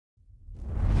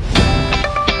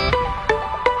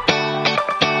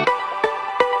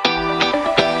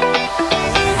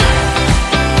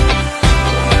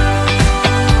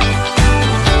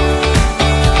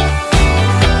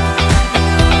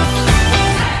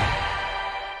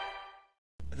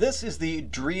This is the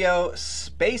Dreo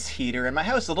space heater, and my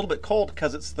house is a little bit cold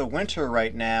because it's the winter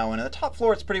right now, and on the top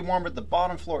floor it's pretty warm, but the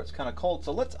bottom floor it's kind of cold.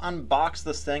 So let's unbox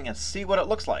this thing and see what it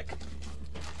looks like.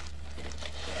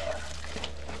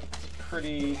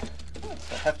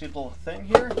 It's a hefty little thing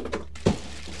here.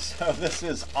 So this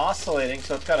is oscillating,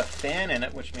 so it's got a fan in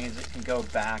it, which means it can go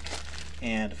back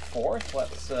and forth.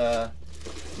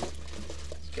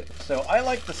 So I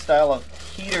like the style of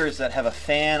heaters that have a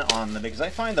fan on them, because I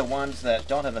find the ones that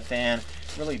don't have a fan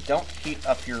really don't heat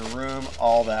up your room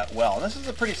all that well. And this is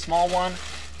a pretty small one,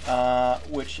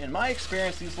 which in my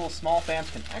experience, these little small fans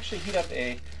can actually heat up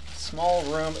a small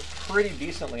room pretty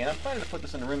decently. And I'm planning to put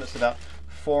this in a room that's about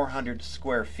 400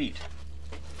 square feet.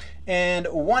 And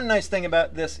one nice thing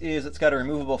about this is it's got a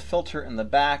removable filter in the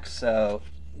back, so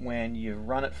when you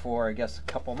run it for, I guess, a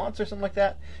couple months or something like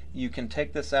that, you can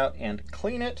take this out and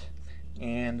clean it.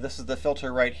 And this is the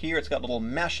filter right here. It's got a little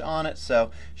mesh on it,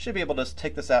 so should be able to just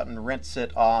take this out and rinse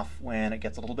it off when it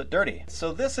gets a little bit dirty.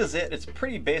 So this is it. It's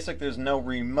pretty basic. There's no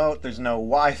remote, there's no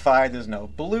Wi-Fi, there's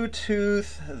no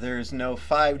Bluetooth, there's no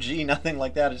 5G, nothing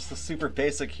like that. It's just a super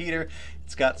basic heater.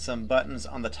 It's got some buttons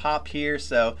on the top here,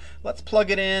 so let's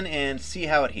plug it in and see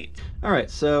how it heats. All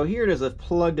right, so here it is. I've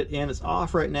plugged it in. It's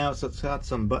off right now, so it's got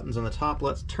some buttons on the top.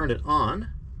 Let's turn it on.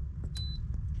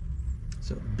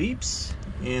 So it beeps,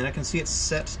 and I can see it's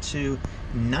set to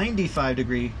 95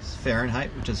 degrees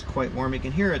Fahrenheit, which is quite warm. You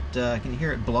can hear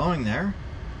it blowing there.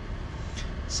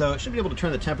 So it should be able to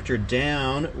turn the temperature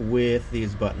down with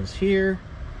these buttons here.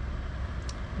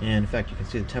 And in fact, you can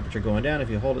see the temperature going down. If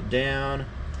you hold it down, it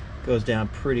goes down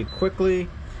pretty quickly.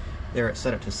 There, it's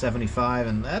set it to 75,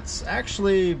 and that's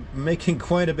actually making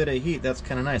quite a bit of heat. That's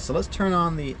kind of nice. So let's turn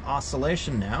on the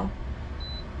oscillation now.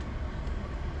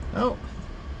 Oh,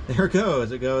 there it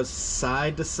goes. It goes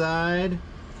side to side,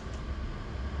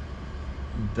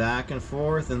 back and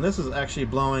forth, and this is actually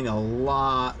blowing a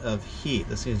lot of heat.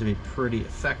 This seems to be pretty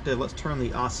effective. Let's turn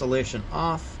the oscillation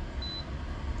off.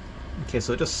 Okay,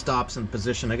 so it just stops in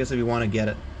position. I guess if you want to get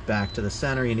it back to the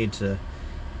center, you need to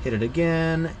hit it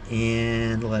again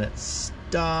and let it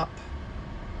stop.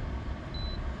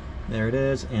 There it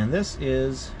is. And this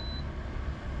is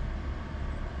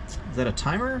that a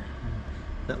timer?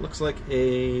 That looks like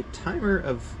a timer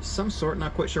of some sort.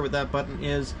 Not quite sure what that button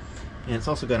is. And it's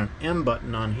also got an M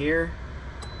button on here.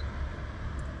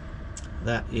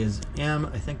 That is M.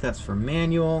 I think that's for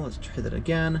manual. Let's try that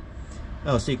again.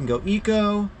 Oh, so you can go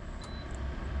eco.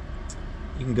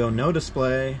 You can go no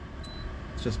display.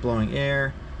 It's just blowing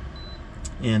air.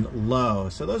 And low.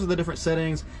 So those are the different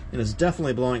settings, and it's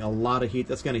definitely blowing a lot of heat.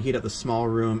 That's going to heat up the small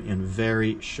room in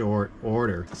very short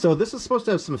order. So this is supposed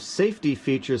to have some safety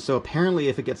features, so apparently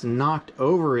if it gets knocked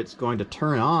over, it's going to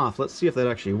turn off. Let's see if that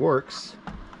actually works.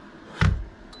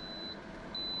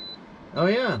 Oh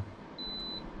yeah.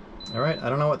 Alright, I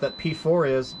don't know what that P4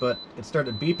 is, but it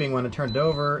started beeping when I turned it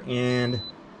over, and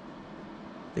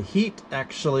the heat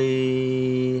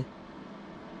actually...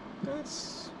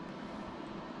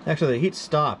 Actually, the heat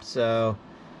stopped, so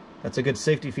that's a good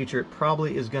safety feature. It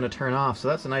probably is going to turn off, so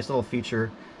that's a nice little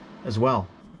feature as well.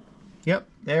 Yep,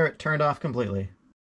 there, it turned off completely.